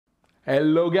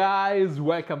Hello guys,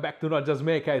 welcome back to Not Just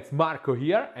Make, it's Marco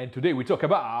here, and today we talk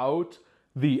about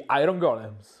the Iron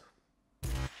Golems.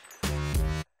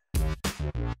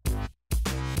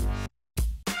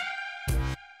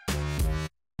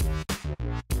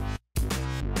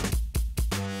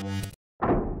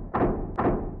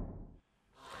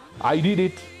 I did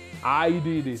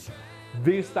it!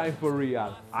 This time for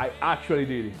real, I actually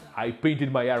did it. I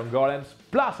painted my Iron Golems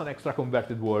plus an extra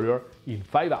converted warrior in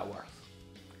 5 hours.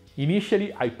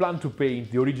 Initially, I planned to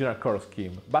paint the original color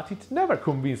scheme, but it never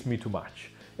convinced me too much.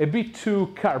 A bit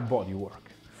too car bodywork.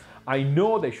 I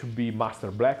know they should be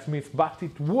master blacksmiths, but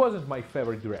it wasn't my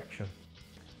favorite direction.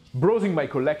 Browsing my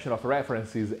collection of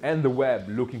references and the web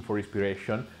looking for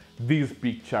inspiration, this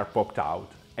picture popped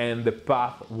out, and the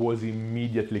path was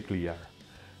immediately clear.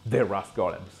 The Rust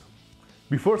Golems.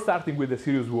 Before starting with the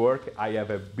serious work, I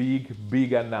have a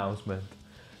big announcement.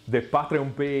 The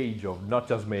Patreon page of Not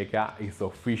Just Mecha is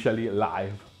officially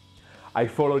live. I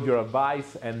followed your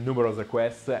advice and numerous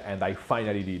requests and I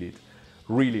finally did it.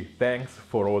 Really, thanks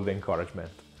for all the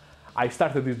encouragement. I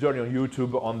started this journey on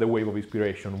YouTube on the wave of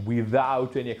inspiration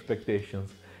without any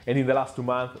expectations, and in the last 2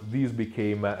 months this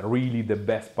became really the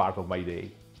best part of my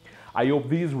day. I hope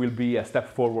this will be a step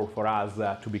forward for us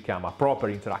to become a proper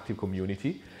interactive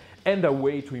community and a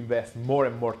way to invest more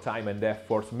and more time and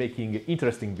efforts making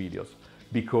interesting videos,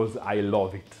 because I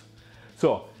love it.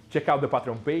 So, check out the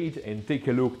Patreon page and take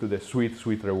a look to the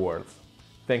sweet rewards.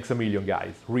 Thanks a million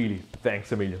guys, really,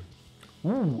 thanks a million.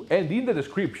 Ooh, and in the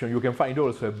description you can find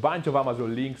also a bunch of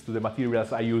Amazon links to the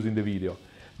materials I use in the video.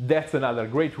 That's another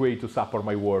great way to support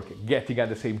my work, getting at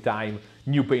the same time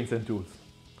new paints and tools.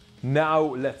 Now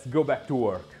let's go back to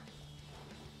work.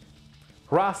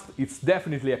 Rust is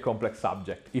definitely a complex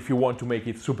subject if you want to make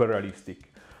it super realistic.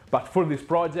 But for this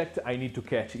project I need to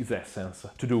catch its essence,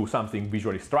 to do something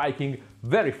visually striking,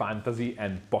 very fantasy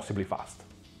and possibly fast.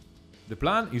 The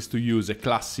plan is to use a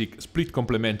classic split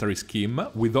complementary scheme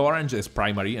with orange as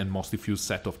primary and most diffuse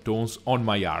set of tones on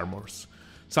my armors.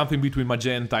 Something between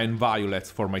magenta and violets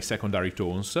for my secondary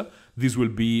tones, this will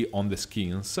be on the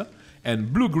skins,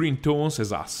 and blue-green tones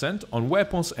as accent on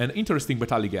weapons and interesting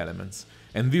metallic elements,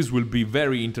 and this will be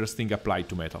very interesting applied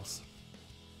to metals.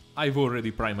 I've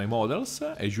already primed my models,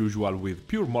 as usual with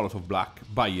pure Molotov Black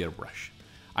by Airbrush.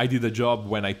 I did a job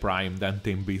when I primed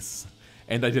Untamed Beasts,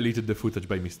 and I deleted the footage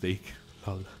by mistake,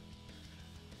 lol.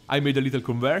 I made a little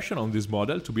conversion on this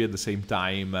model to be at the same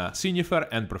time Signifer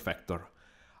and Prefector.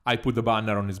 I put the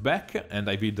banner on his back and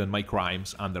I've hidden my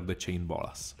crimes under the chain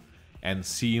bolas. And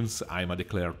since I'm a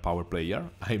declared power player,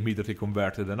 I immediately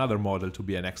converted another model to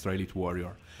be an extra elite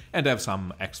warrior, and have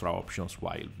some extra options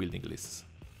while building lists.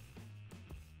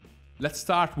 Let's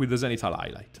start with the Zenithal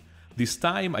highlight. This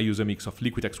time I use a mix of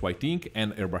Liquitex white ink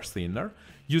and Airbrush Thinner,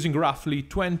 using roughly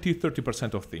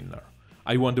 20–30% of thinner.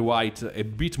 I want the white a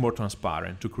bit more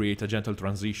transparent to create a gentle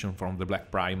transition from the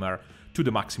black primer to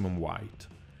the maximum white.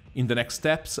 In the next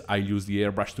steps I use the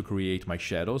airbrush to create my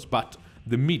shadows, but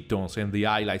the midtones and the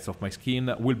highlights of my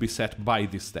skin will be set by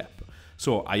this step,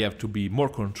 so I have to be more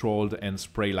controlled and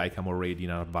spray like I'm already in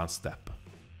an advanced step.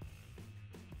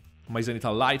 My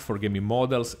Zenithal light for gaming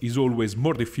models is always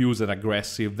more diffuse and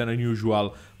aggressive than a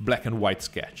usual black and white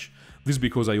sketch. This is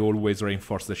because I always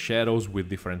reinforce the shadows with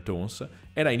different tones,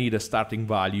 and I need a starting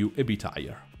value a bit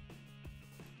higher.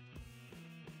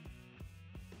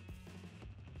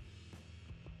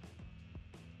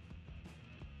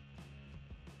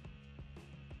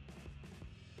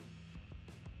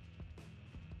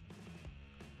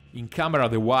 In camera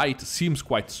the white seems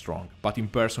quite strong, but in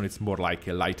person it's more like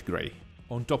a light grey.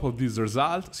 On top of this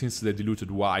result, since the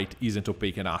diluted white isn't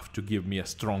opaque enough to give me a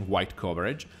strong white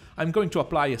coverage, I'm going to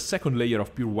apply a second layer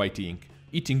of pure white ink,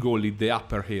 hitting only the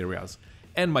upper areas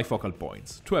and my focal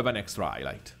points to have an extra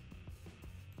highlight.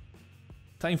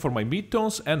 Time for my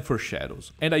midtones and for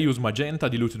shadows, and I use magenta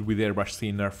diluted with Airbrush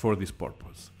Thinner for this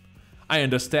purpose. I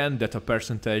understand that a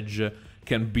percentage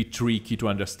can be tricky to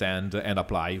understand and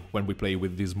apply when we play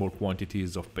with these small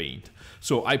quantities of paint,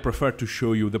 so I prefer to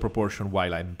show you the proportion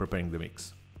while I'm preparing the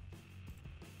mix.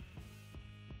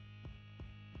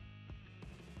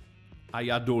 I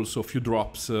add also a few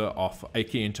drops of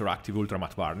AK Interactive Ultra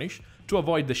Matte Varnish to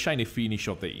avoid the shiny finish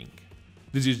of the ink.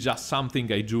 This is just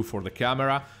something I do for the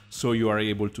camera, so you are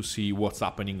able to see what's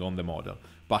happening on the model,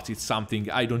 but it's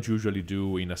something I don't usually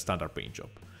do in a standard paint job.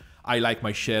 I like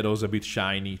my shadows a bit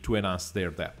shiny to enhance their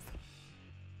depth.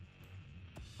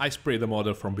 I spray the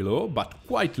model from below, but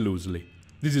quite loosely.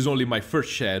 This is only my first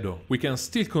shadow, we can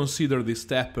still consider this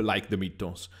step like the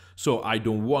midtones, so I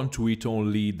don't want to hit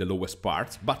only the lowest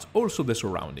parts, but also the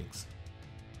surroundings.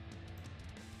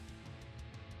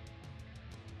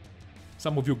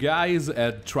 Some of you guys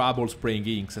had trouble spraying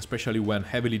inks, especially when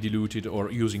heavily diluted or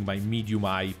using my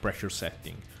medium-high pressure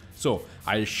setting. So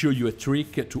I'll show you a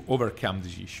trick to overcome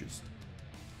these issues.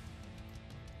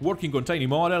 Working on tiny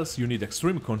models, you need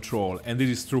extreme control, and this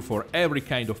is true for every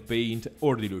kind of paint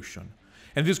or dilution.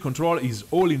 And this control is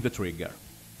all in the trigger.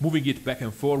 Moving it back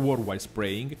and forward while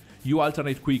spraying, you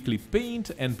alternate quickly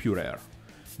paint and pure air.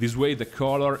 This way the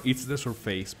color hits the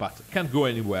surface but can't go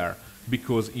anywhere,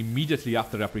 because immediately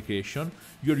after application,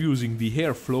 you're using the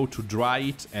airflow to dry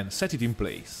it and set it in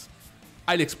place.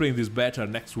 I'll explain this better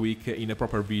next week in a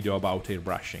proper video about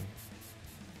airbrushing.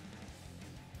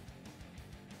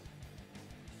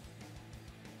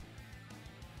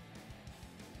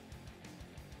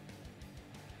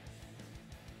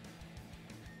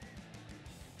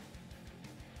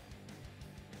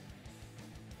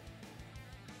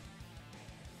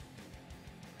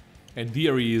 And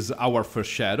here is our first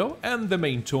shadow and the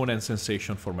main tone and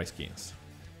sensation for my skins.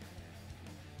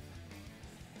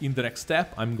 In the next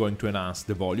step, I'm going to enhance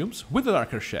the volumes with a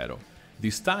darker shadow,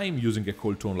 this time using a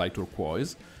cold tone light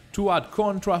turquoise, to add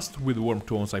contrast with warm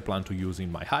tones I plan to use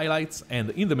in my highlights and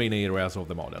in the main areas of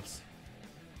the models.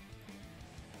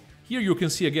 Here you can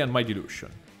see again my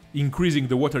dilution. Increasing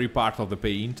the watery part of the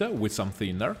paint with some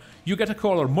thinner, you get a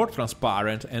color more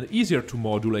transparent and easier to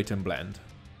modulate and blend.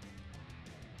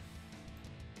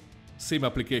 Same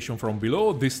application from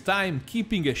below, this time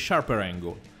keeping a sharper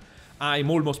angle.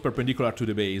 I'm almost perpendicular to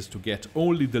the base to get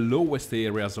only the lowest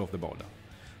areas of the model.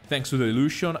 Thanks to the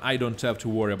dilution, I don't have to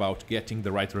worry about getting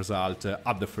the right result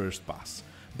at the first pass,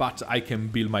 but I can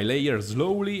build my layers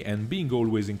slowly and being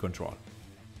always in control.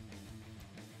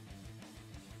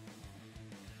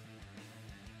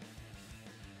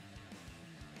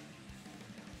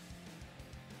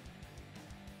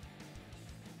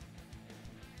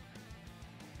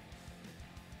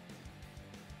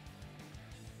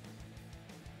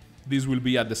 This will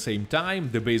be at the same time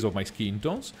the base of my skin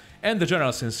tones and the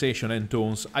general sensation and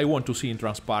tones I want to see in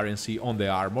transparency on the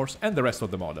armors and the rest of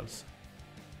the models.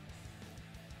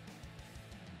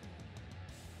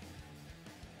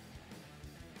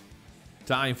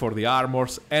 Time for the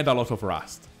armors and a lot of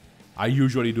rust. I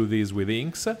usually do this with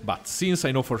inks, but since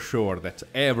I know for sure that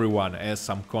everyone has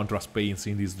some contrast paints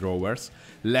in these drawers,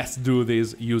 let's do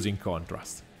this using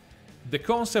contrast. The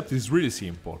concept is really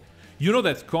simple. You know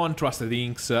that contrasted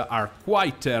inks are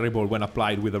quite terrible when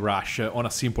applied with a brush on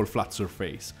a simple flat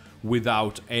surface,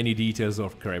 without any details or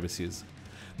crevices.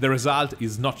 The result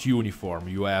is not uniform,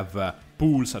 you have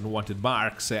pools, unwanted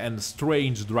marks and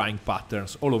strange drying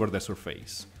patterns all over the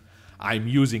surface. I'm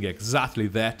using exactly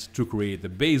that to create the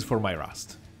base for my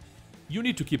rust. You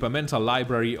need to keep a mental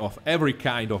library of every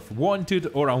kind of wanted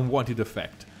or unwanted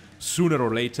effect. Sooner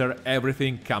or later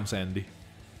everything comes handy.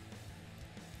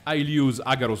 I'll use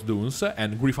Agaros Dunes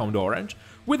and Gryph-hound Orange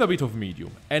with a bit of medium,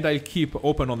 and I'll keep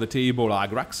open on the table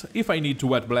Agrax if I need to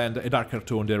wet blend a darker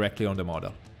tone directly on the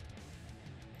model.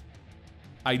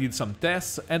 I did some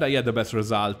tests and I had the best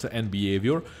result and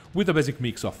behavior with a basic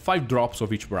mix of 5 drops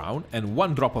of each brown and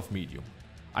 1 drop of medium.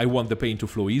 I want the paint to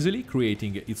flow easily,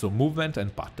 creating its own movement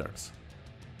and patterns.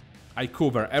 I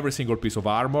cover every single piece of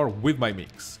armor with my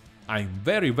mix. I'm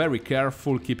very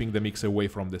careful keeping the mix away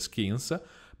from the skins,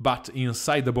 but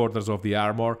inside the borders of the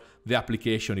armor, the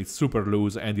application is super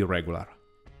loose and irregular.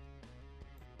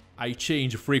 I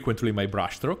change frequently my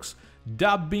brushstrokes,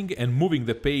 dabbing and moving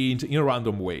the paint in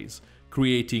random ways,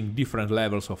 creating different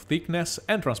levels of thickness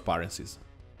and transparencies.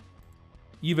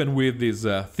 Even with this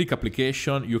thick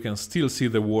application, you can still see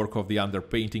the work of the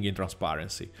underpainting in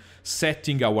transparency,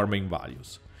 setting our main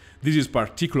values. This is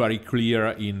particularly clear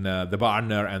in the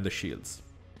banner and the shields.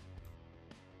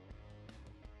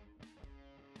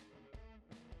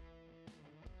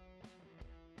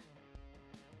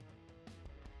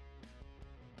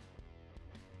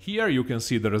 Here you can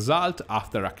see the result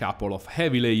after a couple of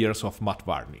heavy layers of matte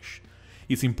varnish.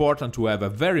 It's important to have a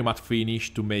very matte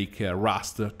finish to make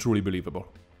rust truly believable.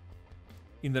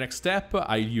 In the next step,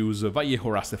 I'll use Vallejo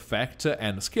Rust Effect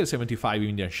and Scale 75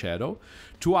 Indian Shadow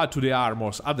to add to the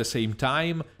armors at the same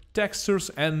time textures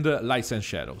and lights and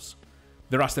shadows.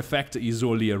 The rust effect is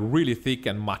only a really thick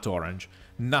and matte orange,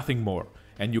 nothing more,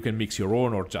 and you can mix your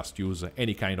own or just use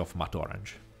any kind of matte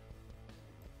orange.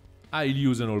 I'll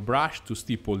use an old brush to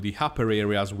stipple the upper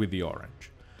areas with the orange.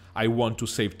 I want to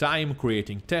save time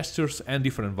creating textures and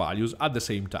different values at the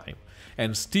same time,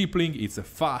 and stippling is a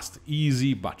fast,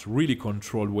 easy, but really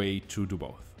controlled way to do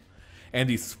both. And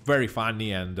it's very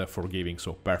funny and forgiving,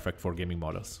 so perfect for gaming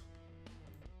models.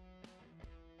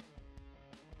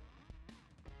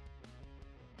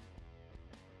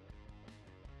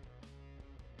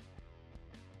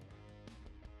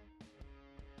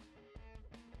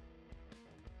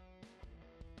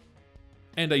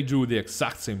 And I do the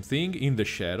exact same thing in the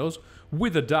shadows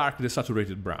with the dark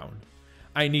desaturated brown.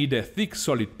 I need a thick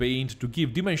solid paint to give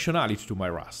dimensionality to my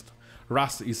rust.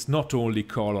 Rust is not only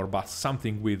color but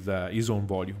something with its own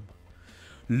volume.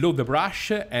 Load the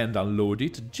brush and unload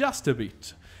it just a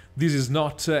bit. This is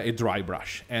not a dry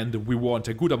brush and we want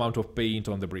a good amount of paint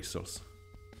on the bristles.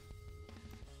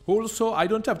 Also, I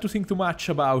don't have to think too much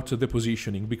about the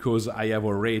positioning because I have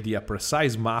already a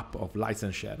precise map of lights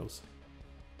and shadows.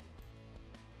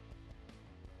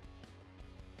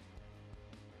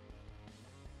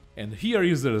 And here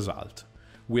is the result.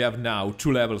 We have now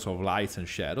 2 levels of lights and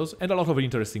shadows and a lot of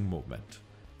interesting movement.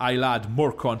 I'll add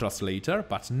more contrast later,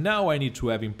 but now I need to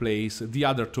have in place the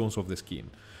other tones of the skin,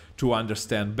 to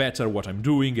understand better what I'm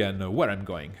doing and where I'm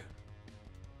going.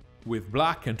 With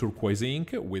black and turquoise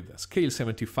ink, with scale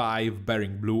 75,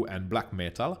 bearing blue and black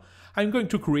metal, I'm going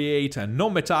to create a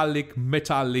non-metallic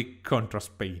metallic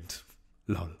contrast paint.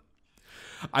 Lol.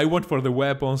 I want for the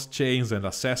weapons, chains and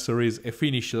accessories a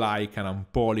finish like an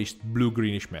unpolished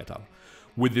blue-greenish metal.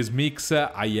 With this mix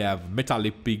I have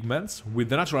metallic pigments with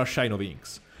the natural shine of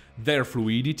inks, their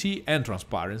fluidity and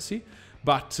transparency,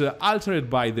 but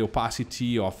altered by the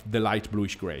opacity of the light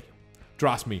bluish grey.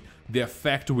 Trust me, the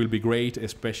effect will be great,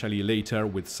 especially later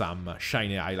with some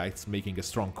shiny highlights making a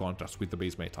strong contrast with the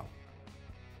base metal.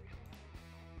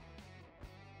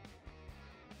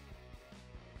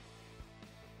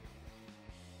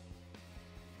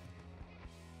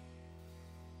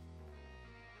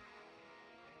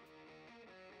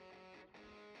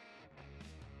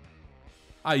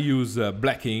 I use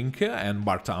black ink and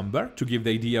burnt umber to give the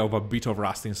idea of a bit of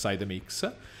rust inside the mix,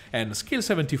 and scale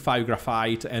 75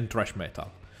 graphite and trash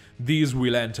metal. These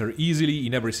will enter easily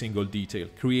in every single detail,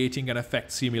 creating an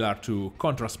effect similar to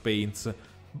contrast paints,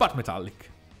 but metallic.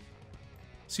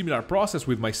 Similar process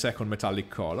with my second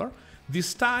metallic color,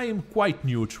 this time quite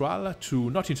neutral to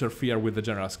not interfere with the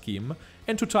general scheme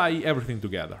and to tie everything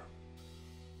together.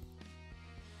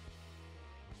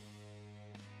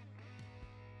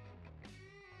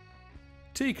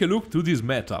 Take a look to this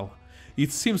metal.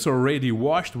 It seems already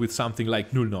washed with something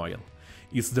like Nuln Oil.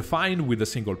 It's defined with a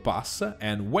single pass,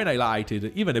 and when I light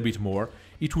it even a bit more,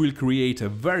 it will create a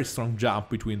very strong jump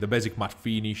between the basic matte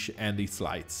finish and its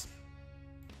lights.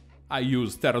 I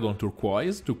use Terradon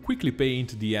Turquoise to quickly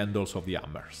paint the handles of the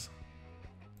hammers.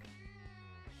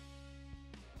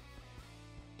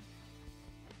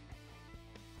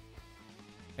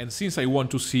 And since I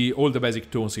want to see all the basic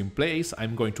tones in place,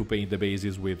 I'm going to paint the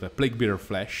bases with Plague Bearer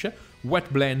Flesh,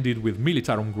 wet blended with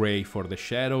Militarum Grey for the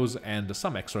shadows and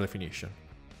some extra definition.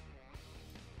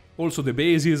 Also the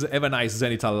bases have a nice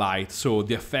zenithal light, so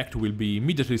the effect will be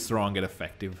immediately strong and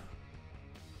effective.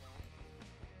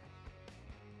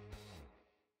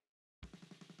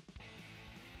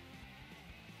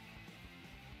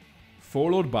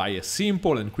 Followed by a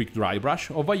simple and quick dry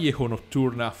brush of Vallejo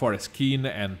Nocturna for skin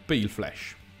and pale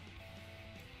flesh.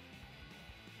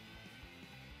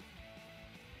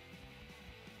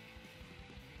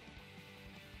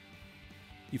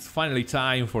 It's finally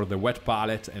time for the wet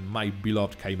palette and my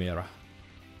beloved Kimera.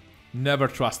 Never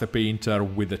trust a painter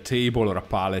with a table or a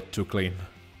palette to clean.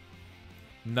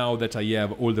 Now that I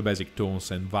have all the basic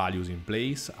tones and values in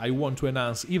place, I want to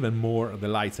enhance even more the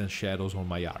lights and shadows on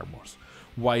my armors,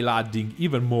 while adding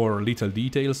even more little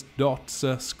details, dots,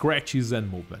 scratches and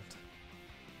movement.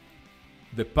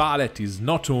 The palette is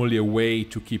not only a way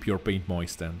to keep your paint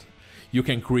moistened. You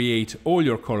can create all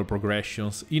your color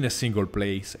progressions in a single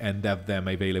place and have them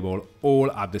available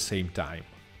all at the same time.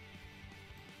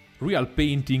 Real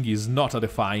painting is not a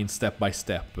defined step by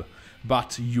step,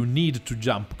 but you need to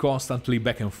jump constantly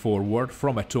back and forward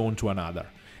from a tone to another,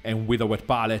 and with a wet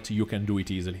palette you can do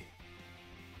it easily.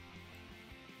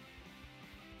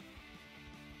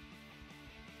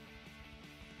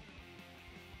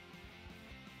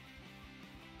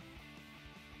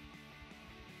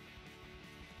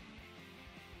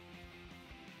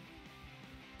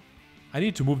 I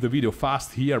need to move the video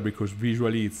fast here because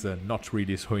visually it's not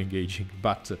really so engaging,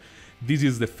 but this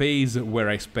is the phase where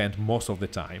I spend most of the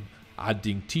time,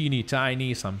 adding teeny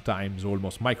tiny, sometimes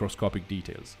almost microscopic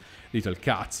details, little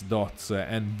cuts, dots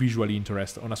and visual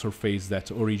interest on a surface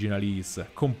that originally is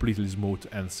completely smooth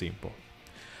and simple.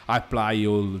 I apply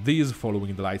all these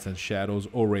following the lights and shadows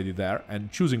already there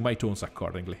and choosing my tones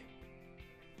accordingly.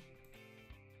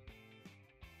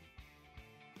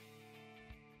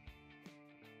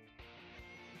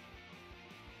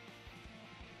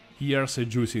 Here's a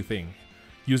juicy thing.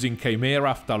 Using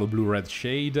Kimera Phthalo Blue Red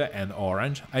shade and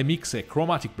orange, I mix a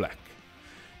chromatic black.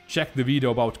 Check the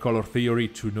video about color theory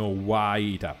to know why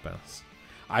it happens.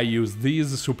 I use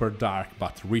this super dark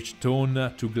but rich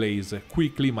tone to glaze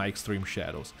quickly my extreme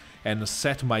shadows and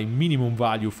set my minimum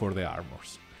value for the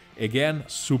armors. Again,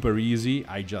 super easy,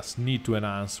 I just need to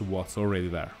enhance what's already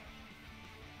there.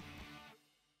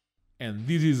 And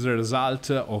this is the result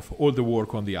of all the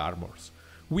work on the armors.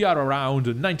 We are around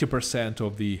 90%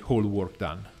 of the whole work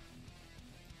done.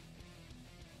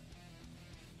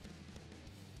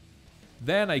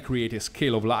 Then I create a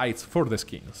scale of lights for the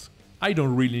skins. I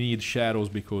don't really need shadows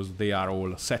because they are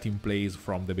all set in place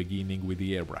from the beginning with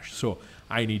the airbrush, so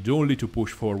I need only to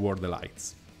push forward the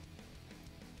lights.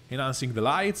 Enhancing the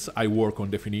lights, I work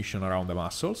on definition around the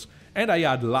muscles, and I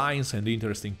add lines and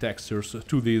interesting textures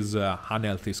to this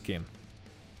unhealthy skin.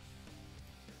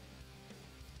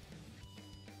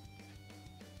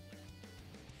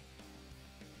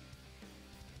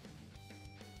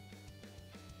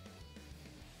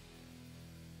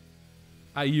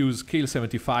 I use scale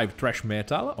 75 trash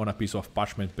metal on a piece of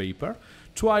parchment paper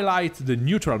to highlight the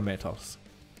neutral metals.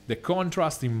 The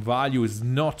contrast in value is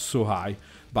not so high,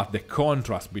 but the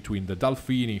contrast between the dull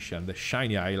finish and the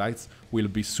shiny highlights will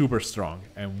be super strong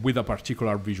and with a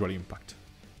particular visual impact.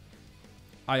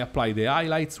 I apply the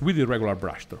highlights with irregular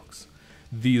brushstrokes.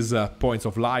 These points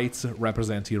of lights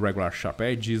represent irregular sharp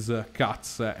edges,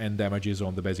 cuts and damages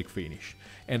on the basic finish,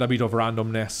 and a bit of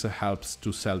randomness helps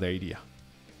to sell the idea.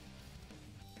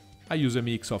 I use a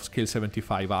mix of scale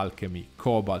 75 alchemy,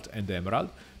 cobalt and emerald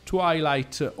to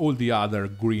highlight all the other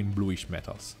green-bluish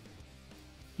metals.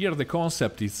 Here the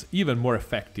concept is even more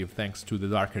effective thanks to the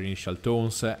darker initial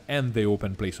tones and the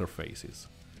open play surfaces.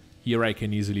 Here I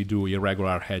can easily do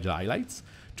irregular edge highlights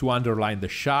to underline the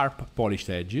sharp, polished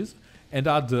edges and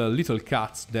add little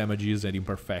cuts, damages and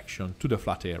imperfection to the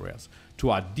flat areas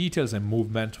to add details and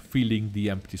movement filling the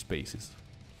empty spaces.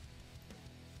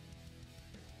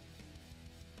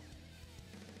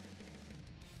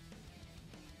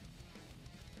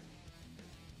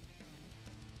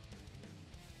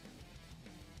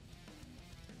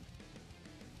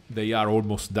 They are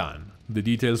almost done. The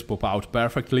details pop out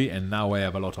perfectly and now I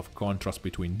have a lot of contrast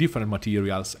between different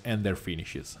materials and their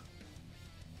finishes.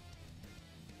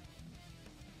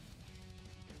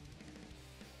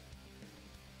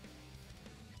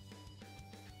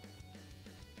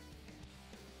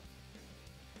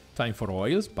 Time for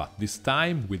oils, but this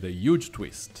time with a huge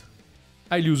twist.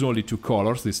 I'll use only two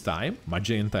colors this time,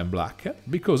 magenta and black,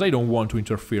 because I don't want to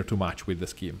interfere too much with the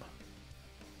scheme.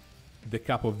 The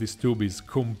cap of this tube is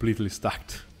completely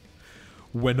stacked.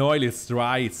 When oil is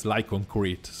dry, it's like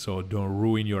concrete, so don't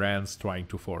ruin your hands trying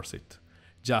to force it.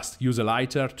 Just use a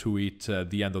lighter to hit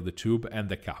the end of the tube and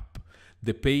the cap.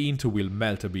 The paint will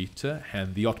melt a bit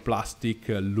and the hot plastic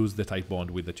lose the tight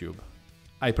bond with the tube.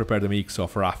 I prepared a mix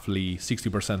of roughly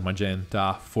 60%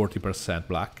 magenta, 40%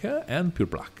 black and pure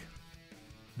black.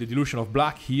 The dilution of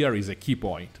black here is a key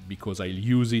point, because I'll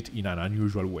use it in an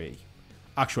unusual way.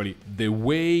 Actually, the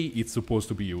way it's supposed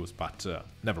to be used, but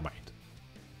never mind.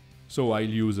 So I'll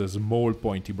use a small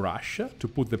pointy brush to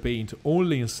put the paint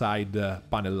only inside the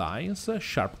panel lines,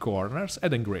 sharp corners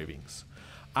and engravings.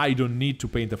 I don't need to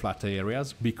paint the flat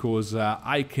areas, because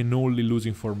I can only lose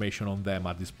information on them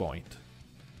at this point.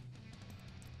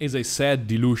 As I said,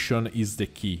 dilution is the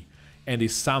key, and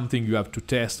is something you have to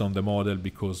test on the model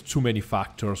because too many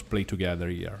factors play together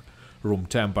here. Room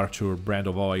temperature, brand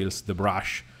of oils, the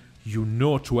brush. You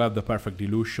know to have the perfect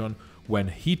dilution. When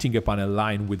hitting a panel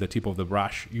line with the tip of the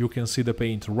brush, you can see the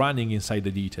paint running inside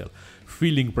the detail,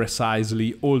 filling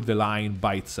precisely all the line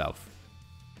by itself.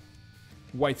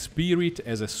 White Spirit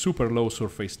has a super low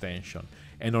surface tension,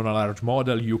 and on a large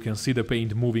model you can see the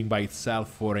paint moving by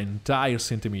itself for entire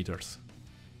centimeters.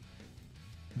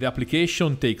 The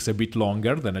application takes a bit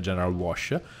longer than a general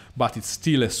wash, but it's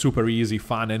still a super easy,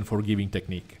 fun and forgiving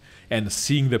technique. And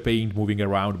seeing the paint moving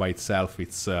around by itself,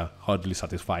 it's oddly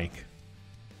satisfying.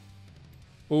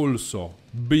 Also,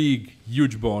 big,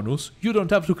 huge bonus, you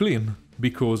don't have to clean,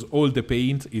 because all the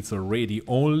paint is already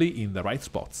only in the right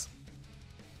spots.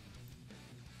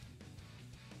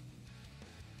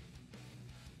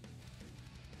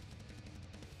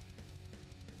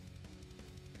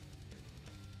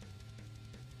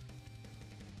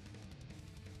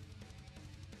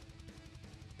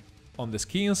 On the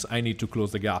skins, I need to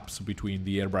close the gaps between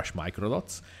the airbrush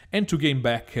microdots and to gain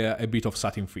back a bit of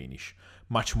satin finish,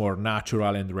 much more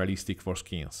natural and realistic for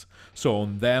skins. So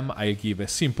on them I give a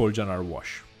simple general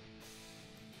wash.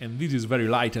 And this is very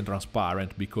light and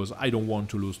transparent because I don't want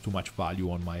to lose too much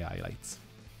value on my highlights.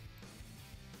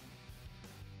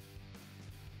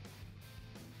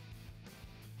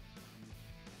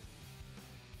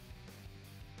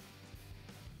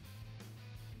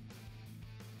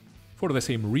 For the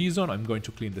same reason, I'm going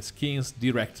to clean the skins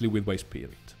directly with my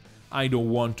spirit. I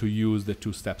don't want to use the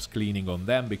 2 steps cleaning on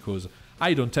them because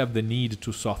I don't have the need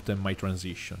to soften my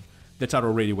transition, that are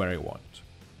already where I want.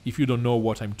 If you don't know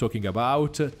what I'm talking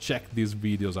about, check these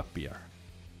videos up here.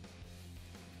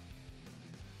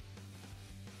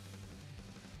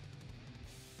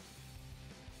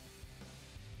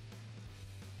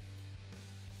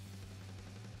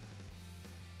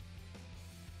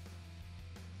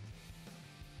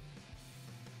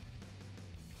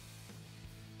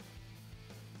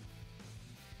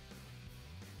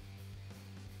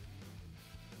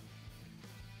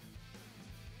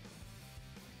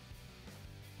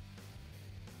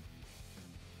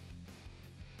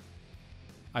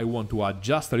 I want to add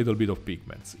just a little bit of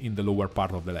pigments in the lower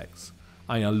part of the legs.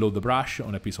 I unload the brush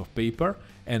on a piece of paper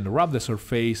and rub the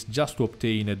surface just to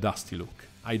obtain a dusty look.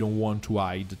 I don't want to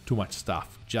hide too much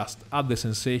stuff, just add the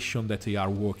sensation that they are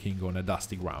walking on a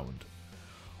dusty ground.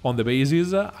 On the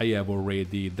bases, I have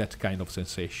already that kind of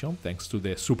sensation thanks to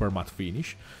the super matte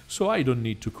finish, so I don't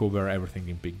need to cover everything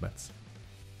in pigments.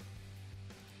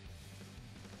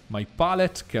 My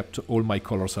palette kept all my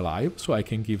colors alive, so I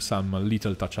can give some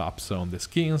little touch-ups on the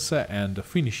skins and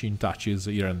finishing touches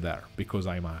here and there, because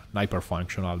I'm a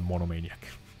hyper-functional monomaniac.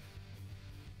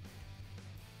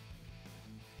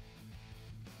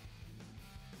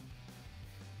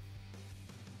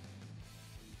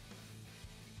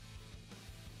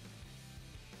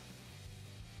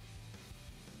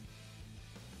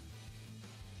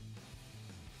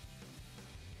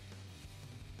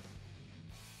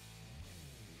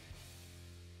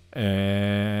 And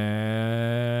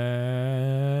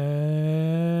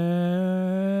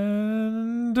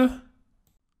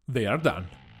they are done.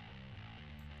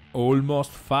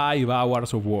 Almost 5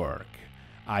 hours of work.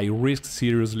 I risked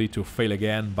seriously to fail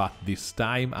again, but this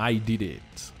time I did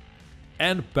it.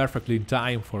 And perfectly in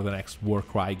time for the next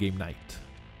Warcry game night.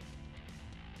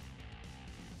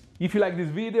 If you like this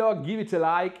video, give it a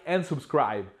like and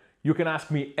subscribe. You can ask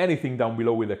me anything down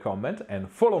below with a comment and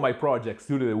follow my projects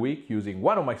during the week using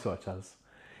one of my socials.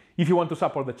 If you want to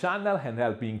support the channel and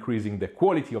help me increasing the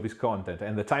quality of this content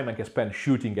and the time I can spend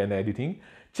shooting and editing,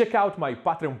 check out my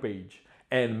Patreon page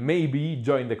and maybe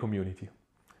join the community.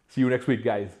 See you next week,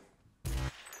 guys.